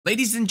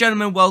Ladies and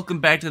gentlemen, welcome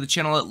back to the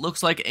channel. It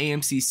looks like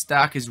AMC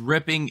stock is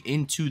ripping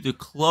into the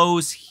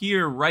close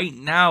here right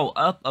now,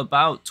 up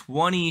about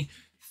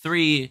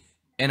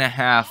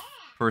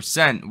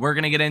 23.5%. We're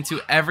going to get into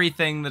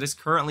everything that is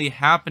currently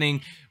happening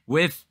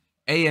with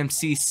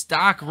AMC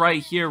stock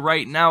right here,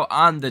 right now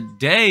on the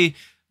day.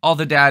 All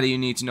the data you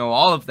need to know,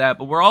 all of that.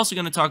 But we're also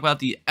going to talk about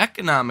the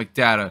economic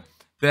data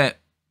that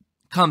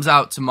comes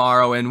out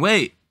tomorrow. And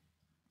wait,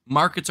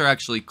 markets are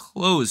actually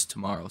closed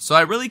tomorrow. So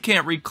I really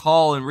can't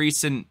recall in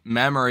recent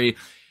memory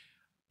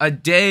a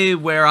day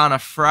where on a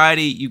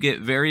Friday you get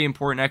very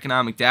important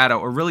economic data,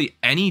 or really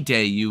any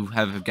day you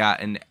have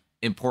gotten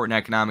important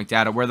economic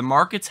data where the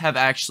markets have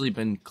actually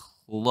been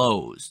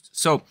closed.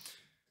 So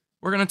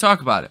we're going to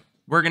talk about it.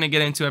 We're going to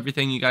get into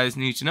everything you guys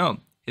need to know.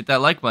 Hit that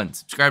like button,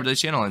 subscribe to the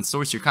channel, and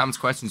source your comments,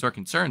 questions, or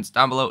concerns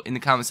down below in the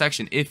comment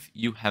section if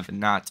you have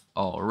not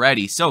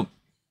already. So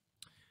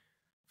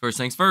first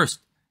things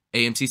first.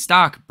 AMC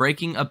stock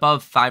breaking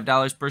above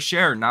 $5 per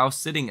share, now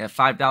sitting at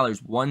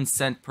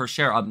 $5.01 per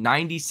share, up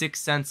 96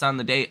 cents on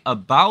the day,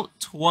 about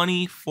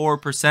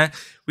 24%.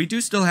 We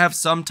do still have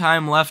some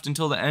time left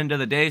until the end of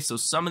the day, so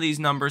some of these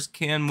numbers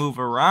can move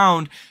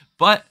around,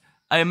 but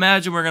I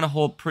imagine we're going to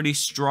hold pretty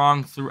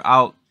strong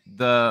throughout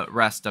the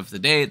rest of the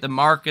day. The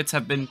markets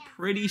have been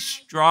pretty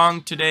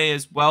strong today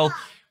as well,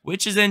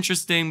 which is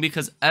interesting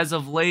because as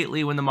of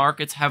lately, when the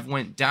markets have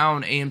went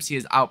down, AMC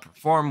has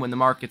outperformed. When the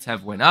markets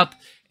have went up,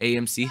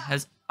 AMC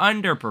has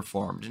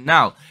underperformed.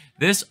 Now,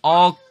 this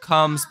all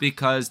comes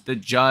because the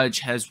judge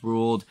has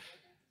ruled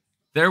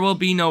there will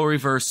be no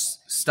reverse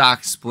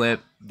stock split,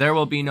 there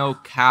will be no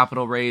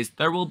capital raise,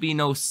 there will be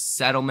no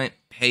settlement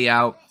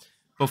payout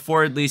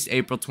before at least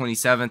April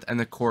 27th, and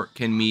the court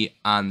can meet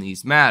on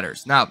these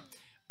matters. Now,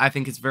 I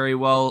think it's very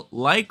well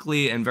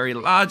likely and very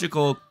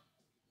logical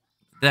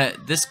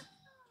that this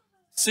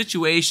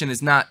situation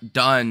is not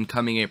done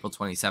coming April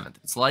 27th.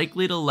 It's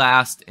likely to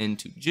last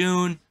into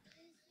June,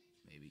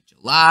 maybe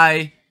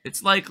July.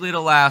 It's likely to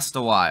last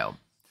a while.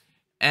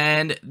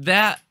 And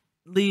that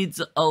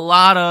leads a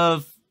lot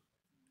of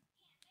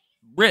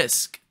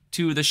risk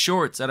to the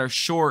shorts that are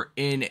short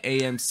in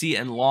AMC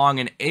and long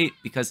in Ape,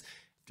 because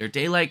their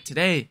day like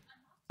today,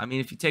 I mean,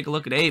 if you take a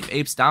look at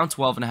Apes down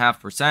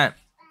 12.5%.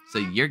 So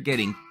you're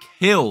getting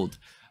killed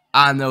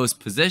on those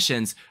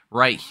positions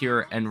right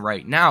here and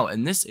right now.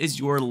 And this is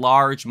your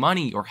large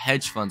money, your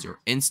hedge funds, your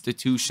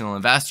institutional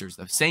investors.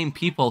 The same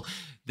people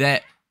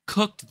that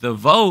cooked the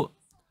vote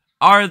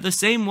are the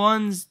same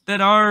ones that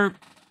are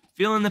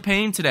feeling the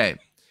pain today.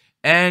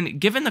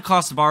 And given the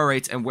cost of our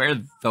rates and where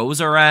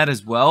those are at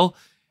as well,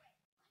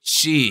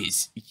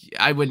 jeez,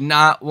 I would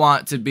not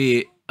want to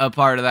be a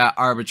part of that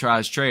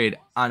arbitrage trade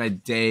on a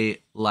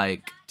day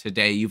like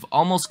today. You've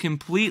almost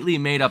completely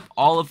made up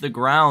all of the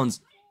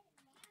grounds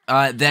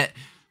that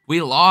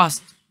we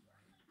lost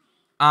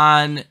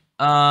on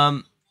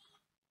March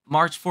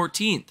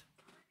 14th,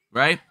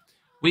 right?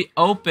 We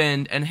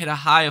opened and hit a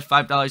high of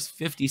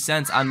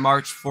 $5.50 on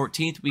March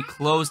 14th. We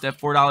closed at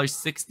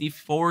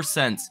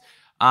 $4.64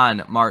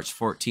 on March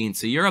 14th.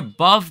 So you're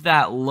above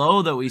that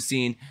low that we've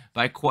seen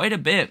by quite a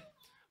bit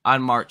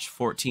on March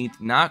 14th.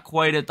 Not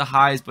quite at the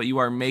highs, but you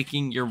are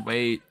making your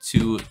way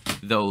to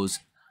those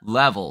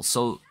levels.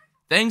 So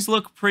things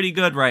look pretty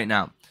good right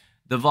now.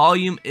 The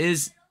volume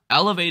is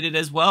elevated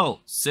as well,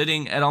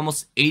 sitting at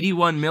almost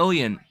 81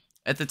 million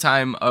at the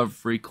time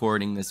of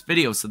recording this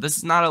video. So this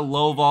is not a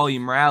low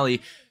volume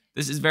rally.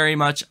 This is very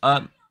much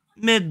a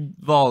mid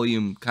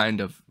volume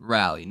kind of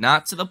rally.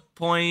 Not to the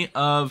point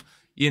of,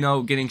 you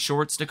know, getting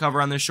shorts to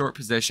cover on their short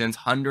positions,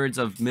 hundreds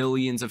of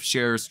millions of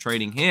shares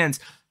trading hands,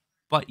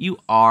 but you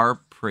are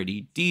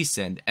pretty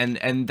decent.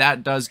 And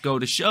that does go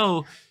to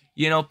show,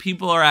 you know,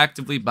 people are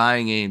actively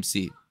buying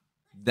AMC.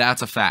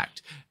 That's a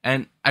fact.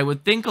 And I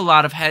would think a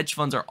lot of hedge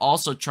funds are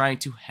also trying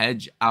to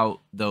hedge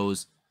out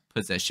those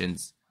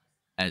positions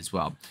as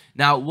well.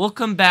 Now, we'll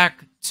come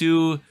back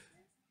to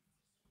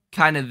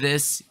kind of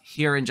this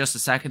here in just a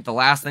second. The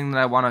last thing that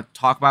I want to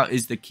talk about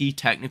is the key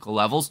technical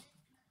levels.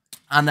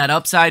 On that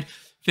upside,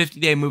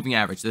 50-day moving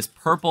average. This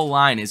purple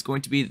line is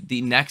going to be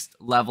the next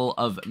level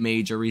of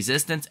major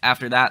resistance.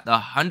 After that, the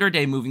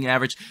 100-day moving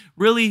average,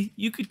 really,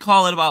 you could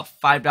call it about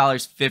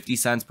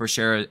 $5.50 per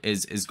share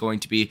is going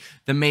to be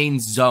the main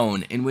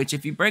zone, in which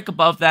if you break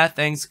above that,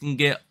 things can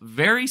get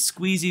very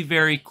squeezy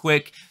very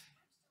quick,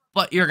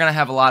 but you're going to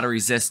have a lot of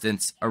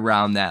resistance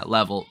around that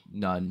level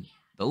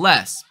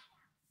nonetheless.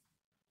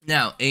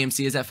 Now,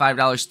 AMC is at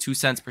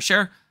 $5.02 per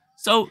share,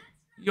 so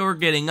you're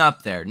getting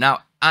up there.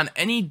 Now, on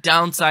any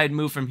downside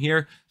move from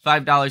here,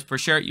 $5 per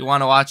share, you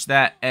want to watch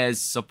that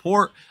as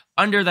support.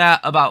 Under that,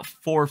 about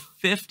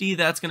 $4.50,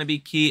 that's going to be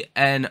key,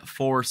 and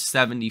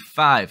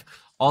 $4.75.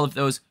 All of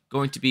those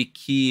going to be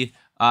key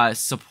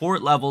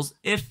support levels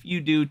if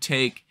you do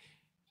take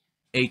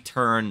a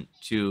turn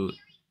to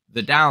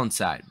the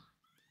downside.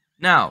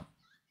 Now,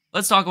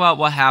 let's talk about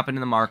what happened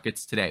in the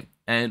markets today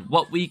and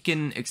what we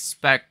can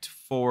expect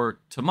for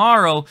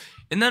tomorrow,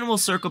 and then we'll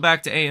circle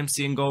back to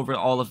AMC and go over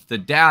all of the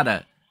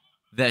data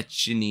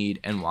that you need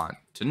and want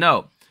to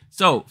know.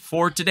 So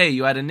for today,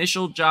 you had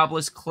initial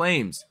jobless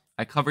claims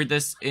I covered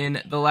this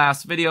in the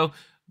last video,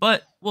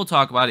 but we'll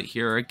talk about it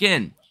here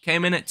again.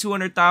 Came in at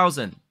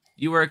 200,000.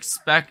 You were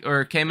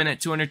came in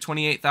at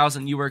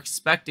 228,000. You were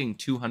expecting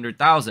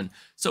 200,000.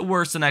 So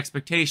worse than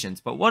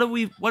expectations. But what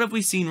have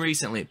we seen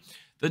recently?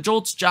 The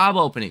JOLTS job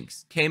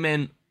openings came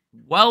in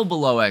well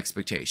below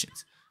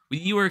expectations.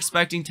 You were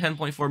expecting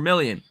 10.4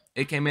 million.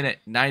 It came in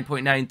at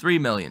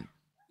 9.93 million.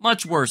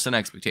 Much worse than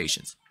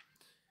expectations.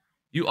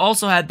 You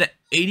also had the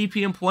ADP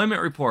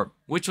employment report,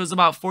 which was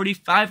about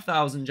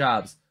 45,000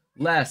 jobs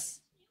less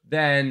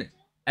than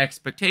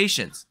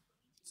expectations.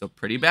 So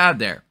pretty bad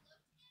there.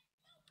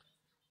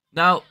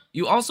 Now,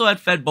 you also had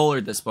Fed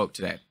Bullard that spoke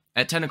today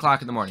at 10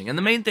 o'clock in the morning. And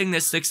the main thing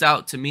that sticks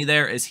out to me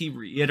there is he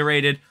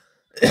reiterated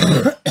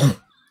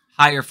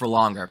higher for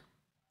longer.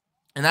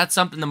 And that's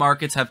something the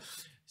markets have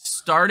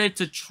started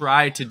to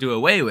try to do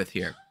away with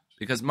here,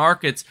 because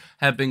markets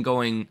have been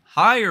going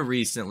higher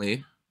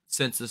recently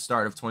since the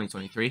start of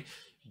 2023,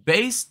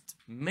 based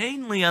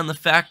mainly on the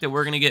fact that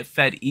we're going to get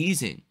Fed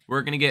easing.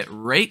 We're going to get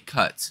rate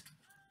cuts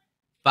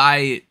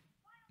by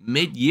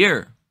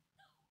mid-year,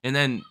 and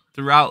then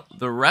throughout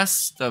the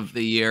rest of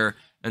the year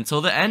until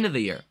the end of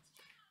the year.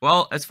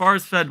 Well, as far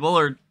as Fed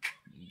Bullard,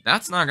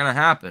 that's not going to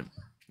happen.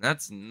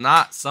 That's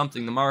not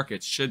something the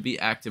markets should be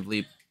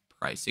actively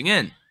pricing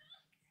in.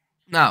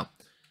 Now,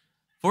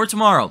 for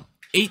tomorrow,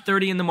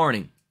 8:30 in the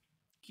morning,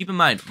 keep in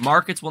mind,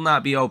 markets will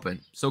not be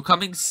open. So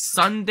coming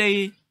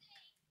Sunday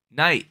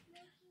night,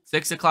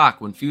 6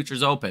 o'clock, when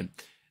futures open,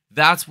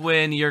 that's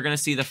when you're going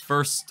to see the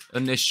first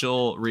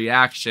initial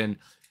reaction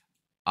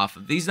off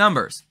of these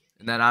numbers.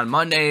 And then on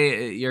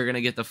Monday, you're going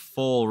to get the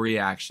full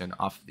reaction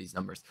off of these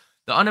numbers.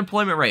 The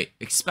unemployment rate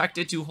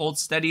expected to hold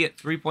steady at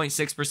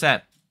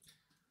 3.6%.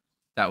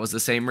 That was the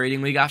same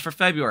reading we got for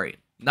February.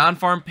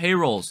 Non-farm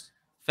payrolls,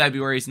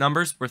 February's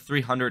numbers were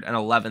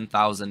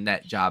 311,000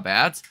 net job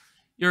ads.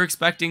 You're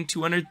expecting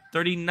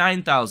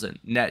 239,000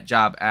 net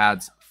job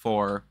ads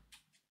for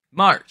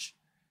March.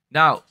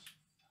 Now,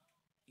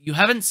 you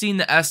haven't seen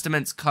the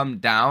estimates come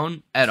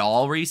down at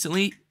all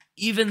recently,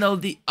 even though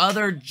the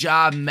other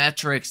job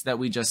metrics that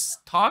we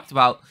just talked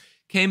about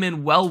came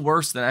in well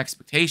worse than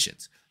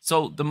expectations.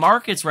 So the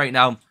markets right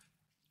now,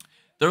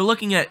 they're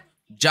looking at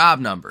job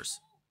numbers,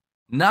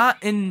 not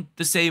in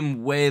the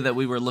same way that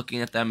we were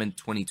looking at them in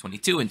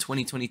 2022. In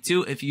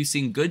 2022, if you've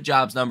seen good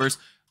jobs numbers,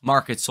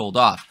 markets sold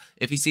off.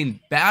 If you've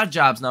seen bad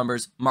jobs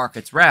numbers,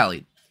 markets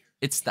rallied.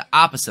 It's the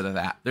opposite of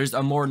that. There's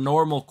a more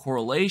normal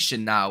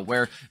correlation now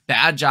where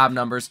bad job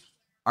numbers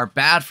are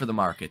bad for the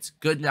markets.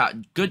 Good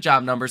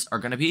job numbers are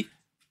going to be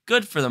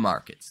good for the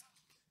markets.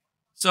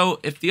 So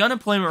if the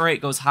unemployment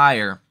rate goes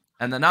higher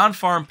and the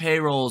non-farm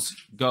payrolls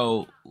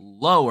go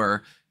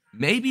lower,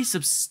 maybe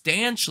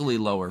substantially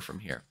lower from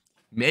here.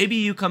 Maybe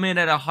you come in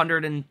at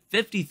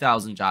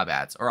 150,000 job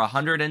ads or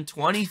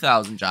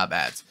 120,000 job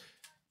ads.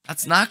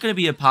 That's not going to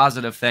be a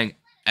positive thing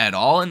at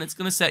all, and it's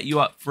going to set you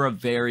up for a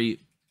very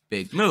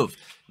big move.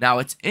 Now,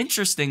 it's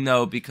interesting,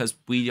 though, because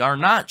we are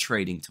not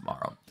trading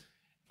tomorrow.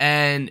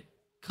 And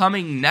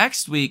coming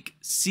next week,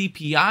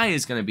 CPI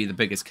is going to be the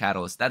biggest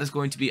catalyst. That is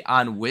going to be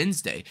on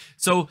Wednesday.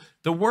 So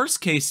the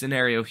worst case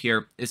scenario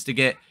here is to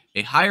get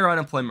a higher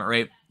unemployment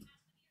rate,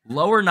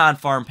 lower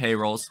non-farm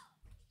payrolls,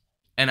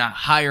 and a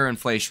higher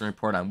inflation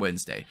report on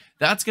Wednesday.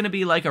 That's going to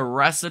be like a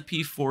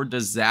recipe for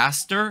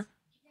disaster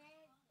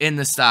in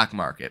the stock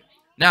market.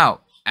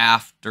 Now,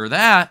 after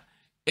that,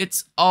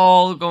 it's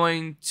all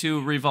going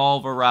to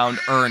revolve around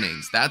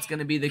earnings. That's going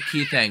to be the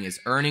key thing, is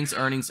earnings,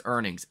 earnings,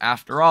 earnings.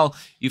 After all,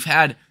 you've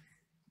had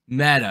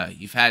Meta,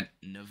 you've had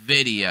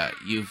Nvidia,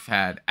 you've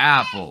had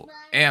Apple,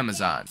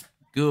 Amazon,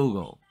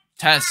 Google,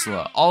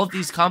 Tesla, all of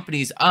these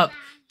companies up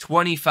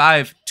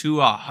 25 to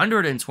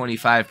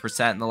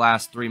 125% in the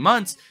last 3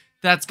 months.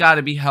 That's got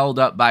to be held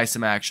up by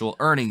some actual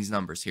earnings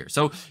numbers here.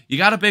 So you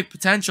got a big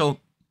potential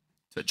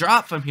to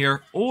drop from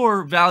here,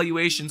 or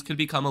valuations could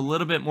become a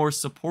little bit more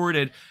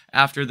supported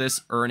after this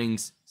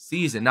earnings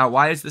season. Now,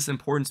 why is this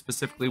important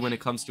specifically when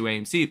it comes to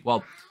AMC?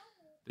 Well,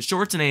 the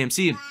shorts in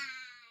AMC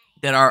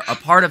that are a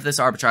part of this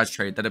arbitrage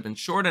trade, that have been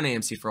short on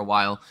AMC for a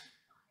while,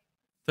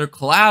 their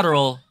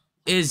collateral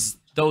is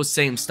those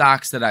same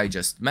stocks that I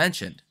just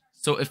mentioned.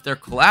 So if their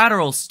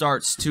collateral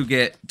starts to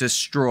get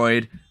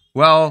destroyed,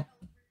 well,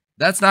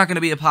 that's not going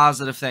to be a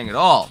positive thing at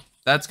all.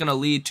 That's going to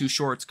lead to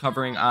shorts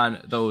covering on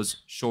those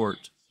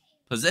short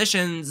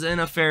positions in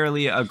a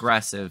fairly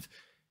aggressive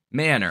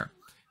manner.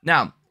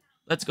 Now,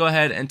 let's go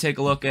ahead and take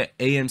a look at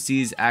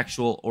AMC's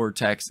actual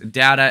Ortex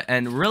data,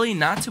 and really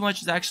not too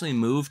much has actually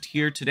moved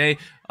here today.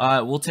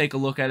 We'll take a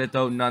look at it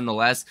though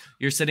nonetheless.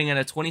 You're sitting at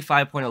a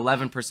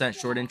 25.11%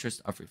 short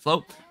interest of free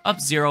float, up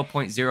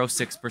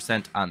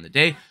 0.06% on the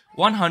day.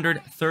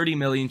 130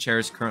 million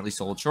shares currently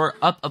sold short,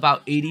 up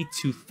about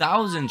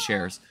 82,000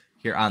 shares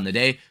here on the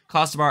day.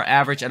 Cost of our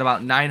average at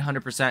about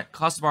 900%,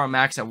 cost of our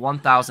max at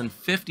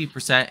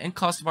 1,050%, and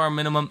cost of our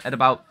minimum at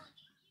about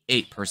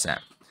 8%.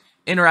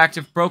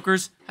 Interactive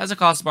Brokers has a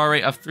cost of our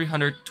rate of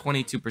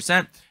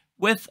 322%,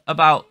 with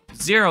about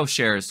 0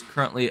 shares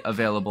currently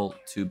available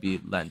to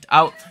be lent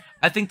out.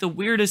 I think the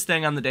weirdest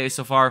thing on the day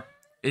so far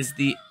is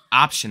the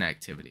option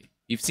activity.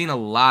 You've seen a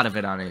lot of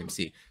it on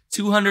AMC.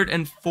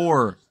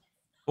 204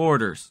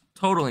 orders,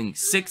 totaling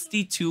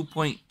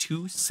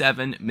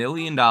 $62.27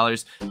 million.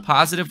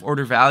 Positive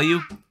order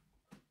value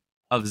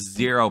of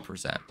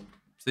 0%.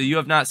 So you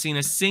have not seen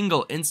a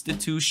single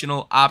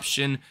institutional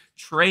option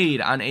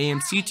trade on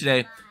AMC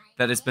today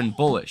that has been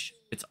bullish.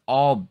 It's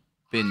all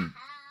been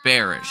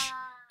bearish.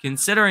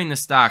 Considering the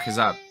stock is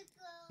up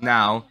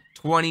now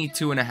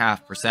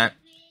 22.5%,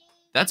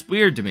 that's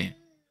weird to me.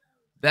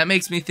 That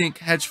makes me think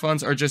hedge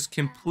funds are just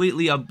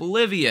completely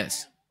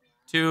oblivious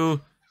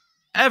to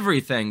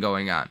everything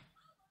going on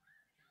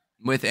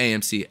with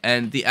AMC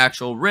and the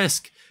actual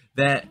risk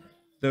that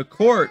the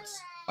courts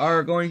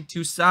are going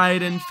to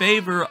side in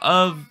favor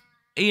of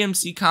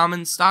AMC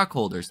common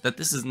stockholders, that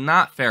this is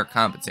not fair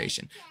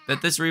compensation,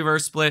 that this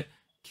reverse split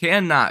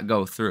cannot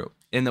go through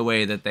in the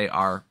way that they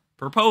are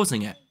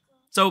proposing it.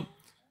 So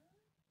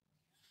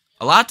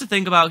a lot to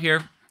think about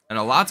here, and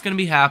a lot's going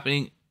to be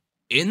happening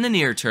in the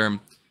near term.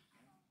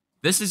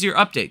 This is your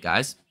update,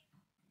 guys.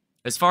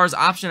 As far as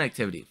option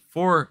activity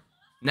for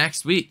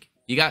next week,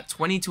 you got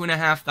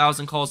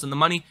 22,500 calls in the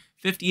money,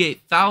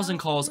 58,000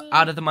 calls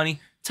out of the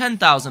money,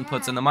 10,000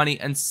 puts in the money,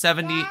 and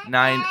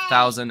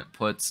 79,000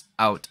 puts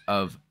out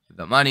of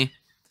the money.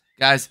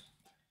 Guys,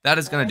 that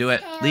is going to do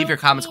it. Leave your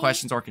comments,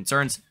 questions, or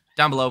concerns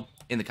down below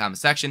in the comment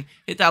section.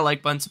 Hit that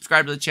like button,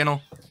 subscribe to the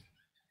channel.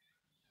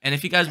 And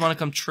if you guys want to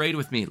come trade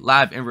with me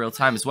live in real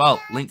time as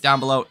well, link down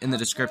below in the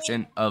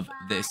description of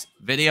this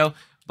video.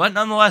 But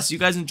nonetheless, you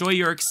guys enjoy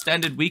your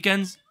extended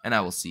weekends, and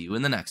I will see you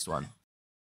in the next one.